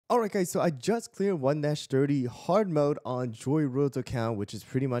Alright guys, so I just cleared 1-30 hard mode on HyRoolLegend's account, which is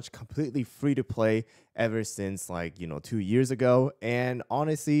pretty much completely free to play ever since 2 years ago. And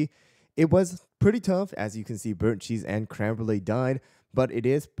honestly, it was pretty tough. As you can see, burnt cheese and creme brulee died, but it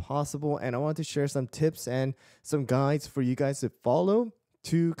is possible. And I want to share some tips and some guides for you guys to follow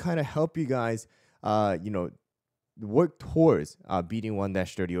to kind of help you guys, work towards beating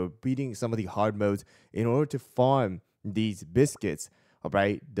 1-30 or beating some of the hard modes in order to farm these biscuits.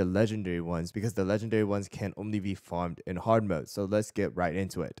 Alright, the legendary ones, because the legendary ones can only be farmed in hard mode. So let's get right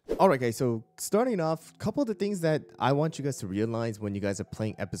into it. Alright guys, so starting off, a couple of the things that I want you guys to realize when you guys are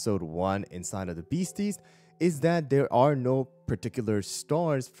playing episode 1 inside of the Beast-Yeast is that there are no particular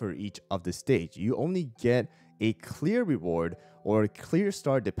stars for each of the stage. You only get a clear reward or a clear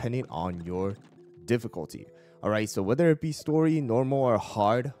star depending on your difficulty. Alright, so whether it be story, normal, or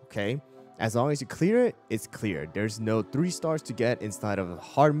hard, okay? As long as you clear it, it's clear. There's no 3 stars to get inside of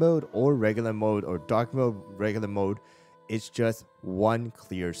hard mode or regular mode or dark mode, regular mode. It's just 1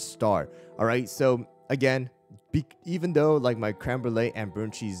 clear star. Alright, so again, even though like my creme brulee and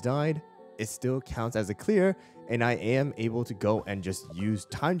burnt cheese died, it still counts as a clear, and I am able to go and just use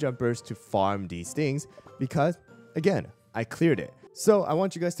time jumpers to farm these things because, again, I cleared it. So I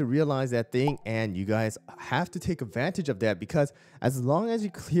want you guys to realize that thing, and you guys have to take advantage of that, because as long as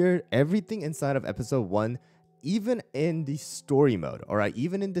you clear everything inside of episode 1, even in the story mode, all right,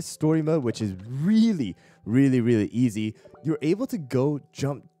 even in the story mode, which is really easy, you're able to go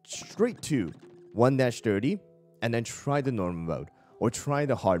jump straight to 1-30 and then try the normal mode or try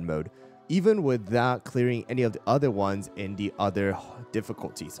the hard mode, even without clearing any of the other ones in the other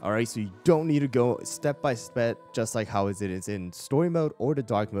difficulties. All right, so you don't need to go step by step, just like how it is in story mode or the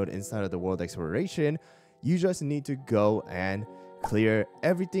dark mode inside of the world exploration. You just need to go and clear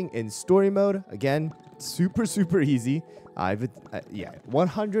everything in story mode. Again, super easy. Yeah,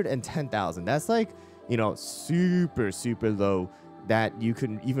 110,000. That's like, super low that you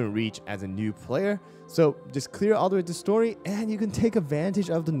can even reach as a new player. So just clear all the way to story, and you can take advantage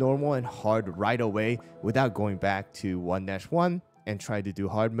of the normal and hard right away without going back to 1-1 and try to do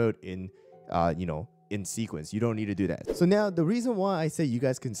hard mode in in sequence. You don't need to do that. So now the reason why I say you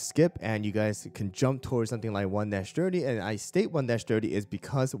guys can skip and you guys can jump towards something like 1-30, and I state 1-30, is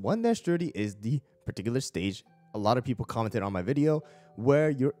because 1-30 is the particular stage, a lot of people commented on my video, where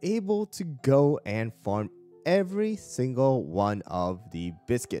you're able to go and farm every single one of the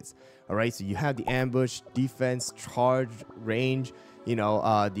biscuits. All right, so you have the ambush, defense, charge, range,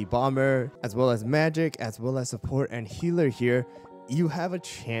 the bomber, as well as magic, as well as support and healer here. You have a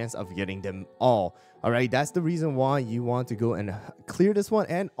chance of getting them all. All right, that's the reason why you want to go and clear this one.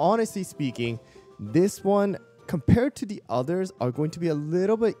 And honestly speaking, this one compared to the others are going to be a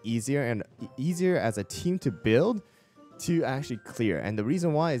little bit easier and easier as a team to build, to actually clear. And the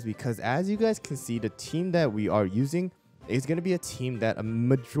reason why is because, as you guys can see, the team that we are using is going to be a team that a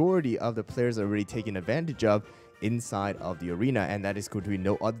majority of the players are already taking advantage of inside of the arena, and that is going to be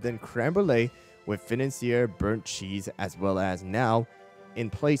no other than creme brulee with financier, burnt cheese, as well as now in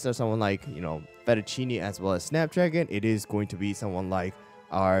place of someone like fettuccine as well as snapdragon, it is going to be someone like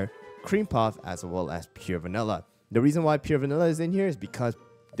our cream puff as well as pure vanilla. The reason why pure vanilla is in here is because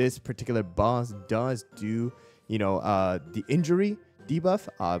this particular boss does do the injury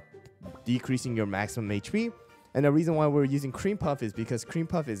debuff, decreasing your maximum HP. And the reason why we're using cream puff is because cream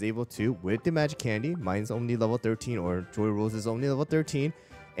puff is able to, with the magic candy, mine's only level 13, or HyRoolLegend is only level 13,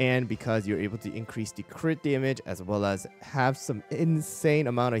 and because you're able to increase the crit damage as well as have some insane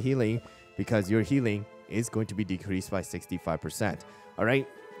amount of healing, because your healing is going to be decreased by 65%. All right,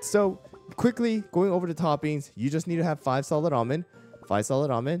 so quickly going over the toppings, you just need to have 5 solid almond, 5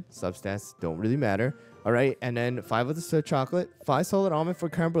 solid almond, substance don't really matter. All right, and then 5 of the soy chocolate, 5 solid almond for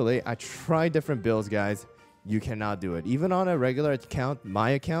creme brulee. I tried different builds, guys. You cannot do it. Even on a regular account,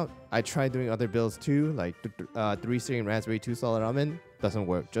 my account, I tried doing other builds too, like 3 string raspberry, 2 solid almond. Doesn't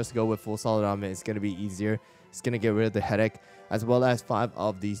work. Just go with full solid almond. It's going to be easier. It's going to get rid of the headache, as well as 5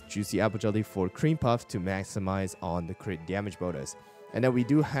 of these juicy apple jelly for cream puff to maximize on the crit damage bonus. And then we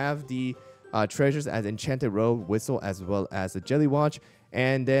do have the treasures as enchanted robe, whistle, as well as the jelly watch.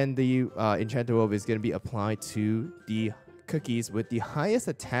 And then the enchanted robe is going to be applied to the cookies with the highest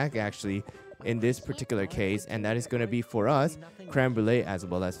attack actually in this particular case, and that is going to be for us creme brulee as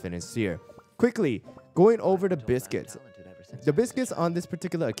well as financier. Quickly going over the biscuits. The biscuits on this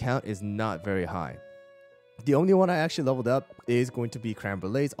particular account is not very high. The only one I actually leveled up is going to be creme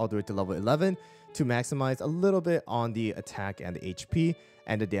brulees all the way to level 11 to maximize a little bit on the attack and the HP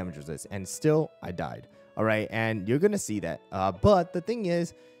and the damage resist, and still I died. All right, and you're gonna see that. But the thing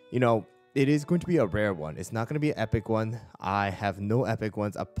is, it is going to be a rare one. It's not going to be an epic one. I have no epic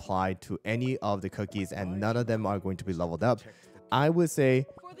ones applied to any of the cookies, and none of them are going to be leveled up. I would say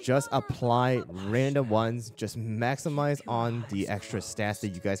just apply random ones. Just maximize on the extra stats that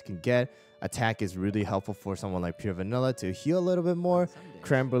you guys can get. Attack is really helpful for someone like Pure Vanilla to heal a little bit more.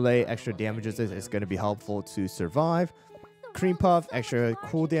 Creme Brulee, extra damages is going to be helpful to survive. Cream Puff, extra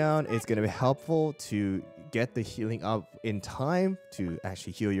cooldown is going to be helpful to get the healing up in time to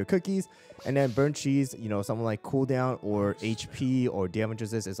actually heal your cookies. And then Burnt Cheese, you know, something like cooldown or HP or damage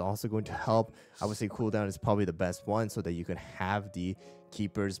resist is also going to help. I would say cooldown is probably the best one so that you can have the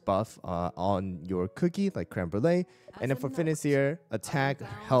keeper's buff on your cookie like Creme Brulee. And then for Financier, attack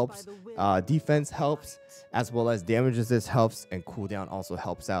helps, defense helps, as well as damage resist helps, and cooldown also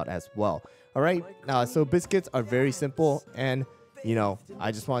helps out as well. All right, so biscuits are very simple, and you know,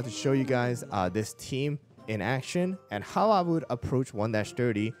 I just wanted to show you guys this team in action and how I would approach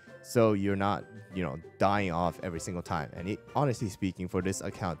 1-30 so you're not, you know, dying off every single time. And honestly speaking, for this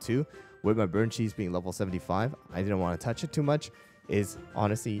account too, with my Burnt Cheese being level 75, I didn't want to touch it too much. Is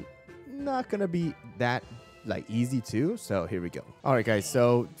honestly not gonna be that like easy too. So here we go. All right, guys.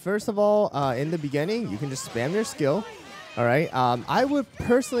 So first of all, in the beginning, you can just spam your skill. All right. I would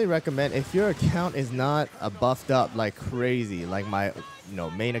personally recommend, if your account is not buffed up like crazy, like my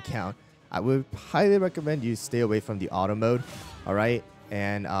main account, I would highly recommend you stay away from the auto mode. All right,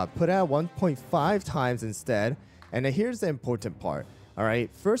 and put it at 1.5 times instead. And then here's the important part. All right,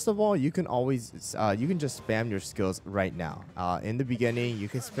 first of all, you can always you can just spam your skills right now. In the beginning, you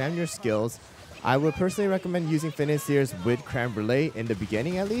can spam your skills. I would personally recommend using Financiers with Creme Brulee in the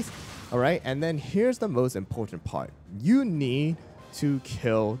beginning at least. All right, and then here's the most important part. You need to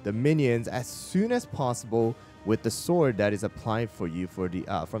kill the minions as soon as possible with the sword that is applied for you for the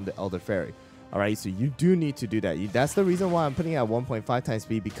from the Elder Fairy. All right, so you do need to do that. That's the reason why I'm putting it at 1.5 times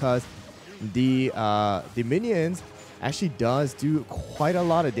speed, because the minions actually does do quite a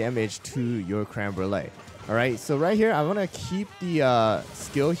lot of damage to your Creme Brulee. All right, so right here, I'm gonna keep the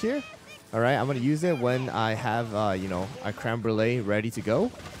skill here. All right, I'm gonna use it when I have a Creme Brulee ready to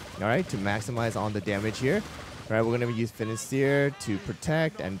go. All right, to maximize on the damage here. All right, we're gonna use Financier to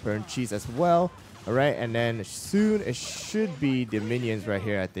protect and Burnt Cheese as well. All right, and then soon it should be the minions right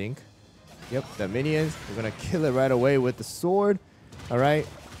here, I think. Yep, the minions. We're gonna kill it right away with the sword. All right.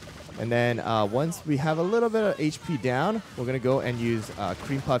 And then once we have a little bit of HP down, we're going to go and use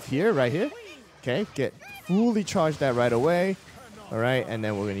Cream Puff here, right here. Okay, get fully charged that right away. All right, and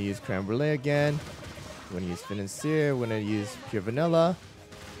then we're going to use Creme Brulee again. We're going to use Financier. We're going to use Pure Vanilla.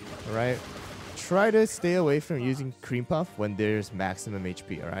 All right. Try to stay away from using Cream Puff when there's maximum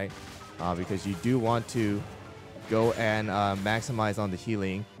HP, all right? Because you do want to go and maximize on the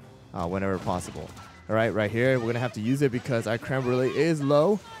healing whenever possible. All right, right here, we're going to have to use it because our Creme Brulee is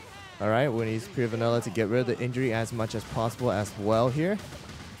low. All right, we're going to use Pure Vanilla to get rid of the injury as much as possible as well here.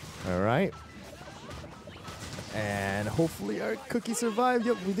 All right. And hopefully our cookie survived.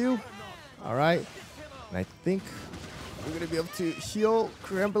 Yep, we do. All right. And I think we're going to be able to heal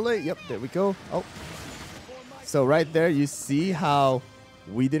Creme Brulee. Yep, there we go. Oh. So right there, you see how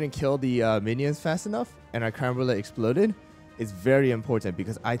we didn't kill the minions fast enough and our Creme Brulee exploded. It's very important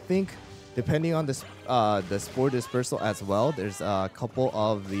because I think depending on the Spore Dispersal as well, there's a couple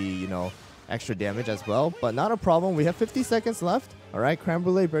of the, extra damage as well. But not a problem. We have 50 seconds left. All right, Creme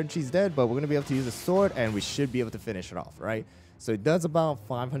Brulee, Burnt Cheese dead, but we're going to be able to use a sword, and we should be able to finish it off, right? So it does about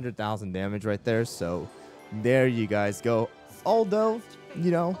 500,000 damage right there. So there you guys go. Although,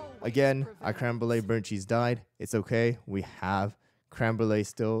 again, our Creme Brulee, Burnt Cheese died. It's okay. We have Creme Brulee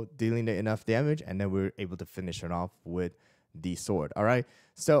still dealing enough damage, and then we're able to finish it off with the sword. All right,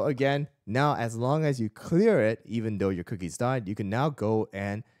 so again, now as long as you clear it, even though your cookies died, you can now go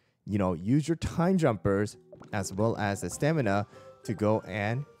and use your time jumpers as well as the stamina to go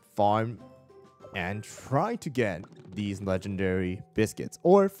and farm and try to get these legendary biscuits.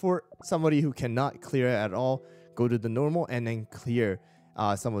 Or for somebody who cannot clear it at all, go to the normal and then clear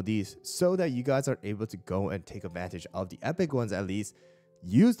some of these so that you guys are able to go and take advantage of the epic ones at least.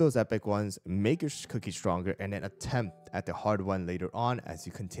 Use those epic ones, make your cookie stronger, and then attempt at the hard one later on as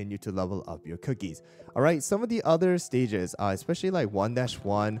you continue to level up your cookies. All right, some of the other stages, especially like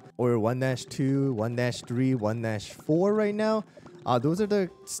 1-1 or 1-2, 1-3, 1-4 right now, those are the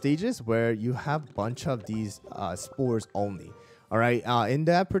stages where you have a bunch of these spores only. All right, in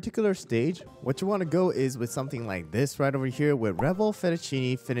that particular stage, what you want to go is with something like this right over here with Rebel,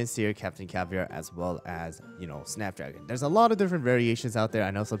 Fettuccine, Financier, Captain Caviar, as well as, Snapdragon. There's a lot of different variations out there.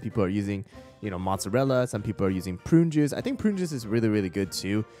 I know some people are using, mozzarella. Some people are using prune juice. I think prune juice is really, really good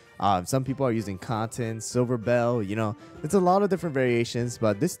too. Some people are using cotton, silver bell, it's a lot of different variations,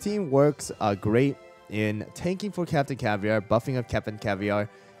 but this team works great in tanking for Captain Caviar, buffing up Captain Caviar,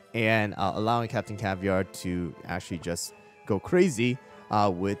 and allowing Captain Caviar to actually just go crazy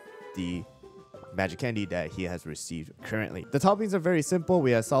with the magic candy that he has received currently. The toppings are very simple.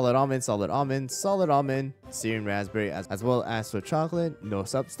 We have solid almond, solid almond, solid almond, Syrian raspberry, as well as sweet chocolate. No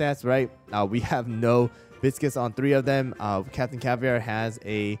substats, right? We have no biscuits on 3 of them. Captain Caviar has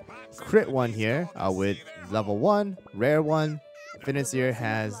a crit one here with level 1, rare one. Financier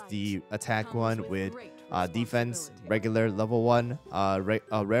has the attack one with defense, regular level 1,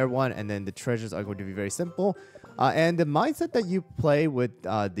 rare one, and then the treasures are going to be very simple. And the mindset that you play with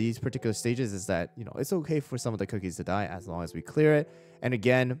these particular stages is that, it's okay for some of the cookies to die as long as we clear it. And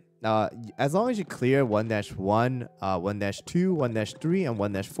again, as long as you clear 1-1, 1-2, 1-3, and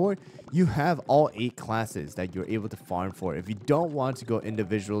 1-4, you have all 8 classes that you're able to farm for. If you don't want to go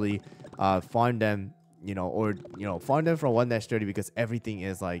individually farm them, farm them from 1-30 because everything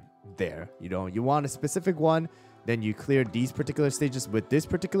is like there. You want a specific one, then you clear these particular stages with this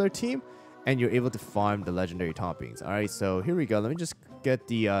particular team, and you're able to farm the legendary toppings. All right, so here we go. Let me just get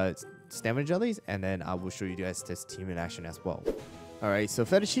the stamina jellies, and then I will show you guys this team in action as well. All right, so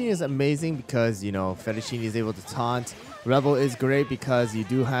Fettuccine is amazing because, Fettuccine is able to taunt. Rebel is great because you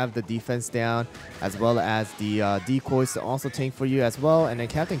do have the defense down, as well as the decoys to also tank for you as well. And then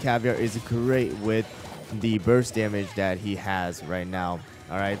Captain Caviar is great with the burst damage that he has right now.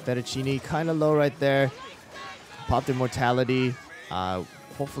 All right, Fettuccine kind of low right there. Popped Immortality.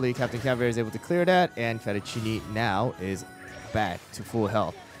 Hopefully Captain Caviar is able to clear that, and Fettuccine now is back to full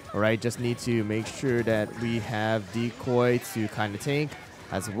health. All right, just need to make sure that we have decoy to kind of tank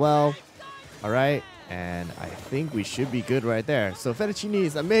as well. All right, and I think we should be good right there. So Fettuccine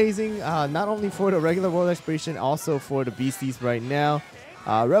is amazing, not only for the regular world exploration, also for the Beast-Yeast right now.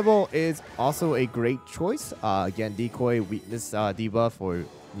 Rebel is also a great choice. Again, decoy, weakness debuff, or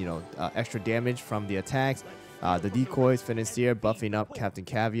extra damage from the attacks. The decoys, Financier, buffing up Captain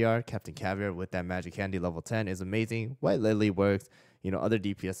Caviar. Captain Caviar with that magic candy level 10 is amazing. White Lily works. Other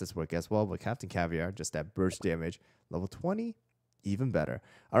DPSs work as well, but Captain Caviar, just that burst damage. Level 20, even better.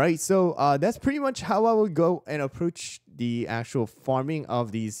 All right, so that's pretty much how I would go and approach the actual farming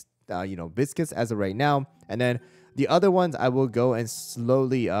of these, biscuits as of right now. And then the other ones, I will go and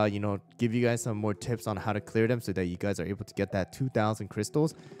slowly, give you guys some more tips on how to clear them so that you guys are able to get that 2,000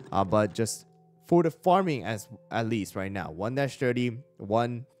 crystals. But just for the farming at least right now, 1-30,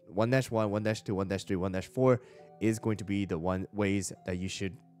 1-1, 1-2, 1-3, 1-4 is going to be the ways that you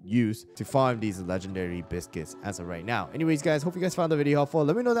should use to farm these legendary biscuits as of right now. Anyways, guys, hope you guys found the video helpful.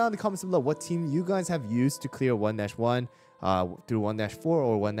 Let me know down in the comments below what team you guys have used to clear 1-1 through 1-4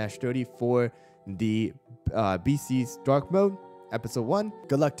 or 1-30 for the Beast-Yeast Dark Mode Episode 1.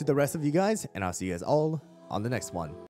 Good luck to the rest of you guys, and I'll see you guys all on the next one.